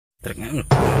Streknya,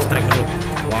 strek bro.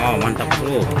 Wow, mantap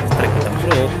bro. Strek kita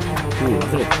bro.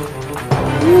 Bro.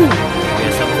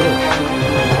 Biasa bro.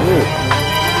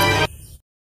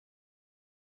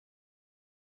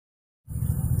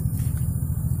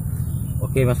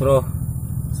 Oke mas bro.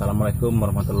 Assalamualaikum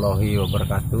warahmatullahi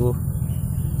wabarakatuh.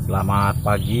 Selamat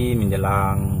pagi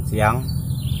menjelang siang.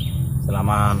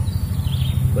 Selamat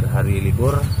berhari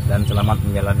libur dan selamat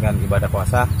menjalankan ibadah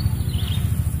puasa.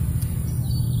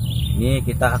 Ini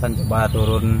kita akan coba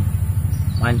turun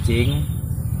mancing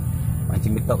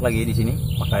betok lagi di sini,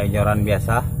 pakai joran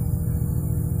biasa.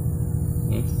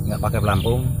 Ini nggak pakai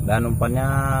pelampung dan umpannya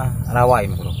rawai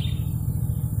mas bro.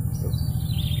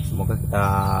 Semoga kita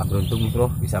beruntung mas bro,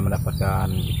 bisa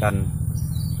mendapatkan ikan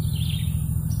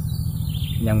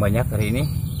yang banyak hari ini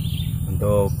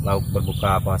untuk lauk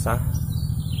berbuka puasa.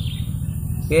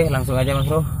 Oke, langsung aja mas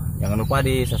bro, jangan lupa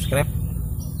di subscribe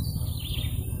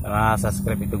karena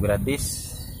subscribe itu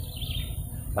gratis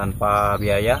tanpa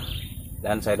biaya,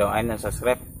 dan saya doain yang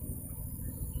subscribe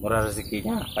murah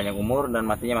rezekinya, panjang umur, dan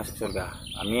matinya masuk surga,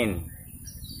 amin.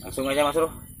 Langsung aja mas bro,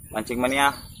 mancing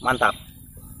mania mantap.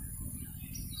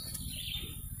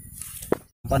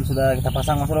 Umpan sudah kita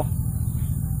pasang mas bro,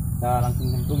 kita langsung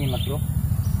cemplungin mas bro.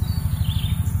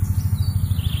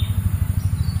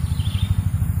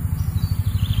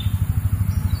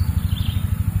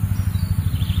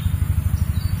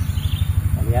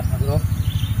 Lihat mas bro,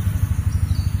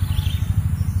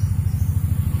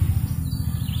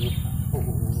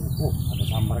 ada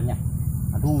sambarnya.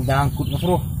 Aduh, nyangkut mas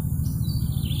bro,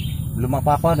 belum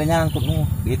apa-apa udah nyangkut.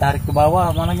 Ditarik ke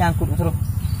bawah malah nyangkut mas bro,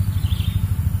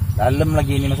 dalam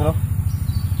lagi ini mas bro.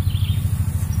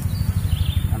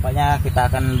 Nampaknya kita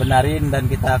akan benarin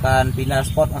dan kita akan pindah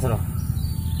spot mas bro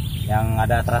yang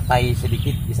ada teratai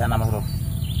sedikit di sana mas bro.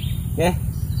 Oke,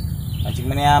 mancing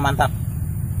mania mantap.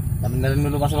 Kita benerin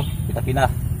dulu mas bro, kita pindah.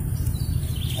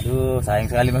 Aduh, sayang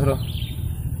sekali mas bro.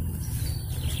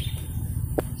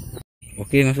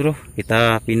 Oke mas bro,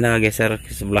 kita pindah, geser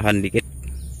ke sebelahan dikit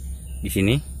di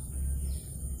sini.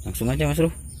 Langsung aja mas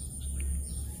bro,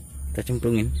 kita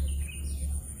cemplungin.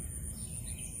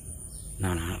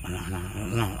 Nah,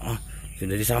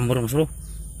 sudah disambar mas bro.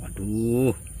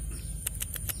 Aduh,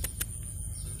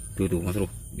 tuh mas bro,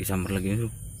 disambar lagi mas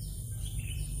bro.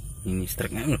 Ini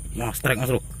streknya, strek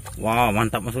mas bro. Wow,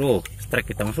 mantap mas bro,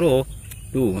 strek kita mas bro.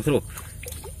 Tuh mas bro,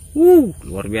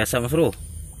 luar biasa mas bro.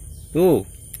 Tuh,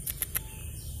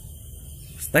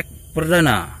 strek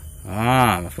perdana.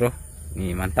 Mas bro,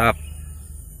 ini mantap.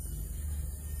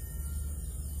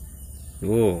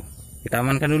 Tuh, kita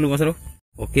amankan dulu mas bro.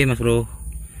 Oke mas bro,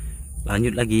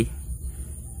 lanjut lagi.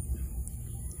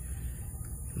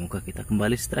 Semoga kita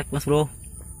kembali strek mas bro.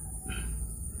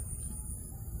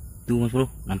 Tuh mas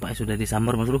bro, nampaknya sudah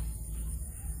disambar mas bro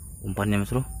umpannya mas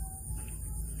bro.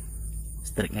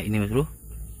 Strike nggak ini mas bro?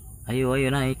 Ayo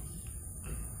naik.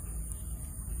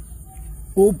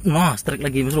 Nah, strike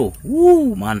lagi mas bro.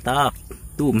 Mantap.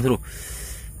 Tuh mas bro.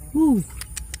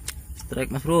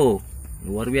 Strike mas bro,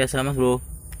 luar biasa mas bro.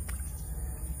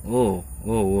 Wow,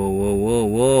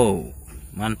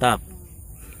 mantap.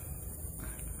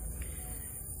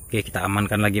 Oke, kita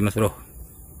amankan lagi mas bro.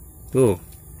 Tuh,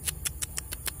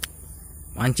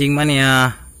 mancing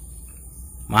mania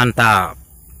mantap.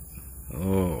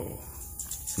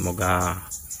 Semoga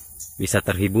bisa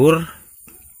terhibur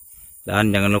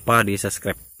dan jangan lupa di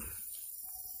subscribe.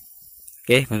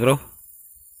 Oke mas bro,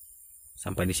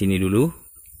 sampai di sini dulu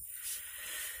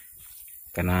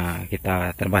karena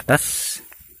kita terbatas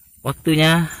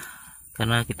waktunya,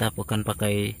 karena kita bukan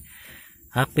pakai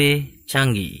HP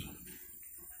canggih.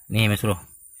 Nih mas bro,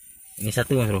 ini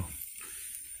satu mas bro.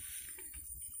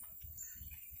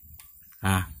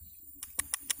 Nah,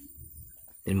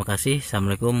 terima kasih.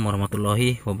 Assalamualaikum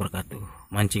warahmatullahi wabarakatuh.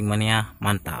 Mancing mania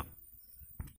mantap.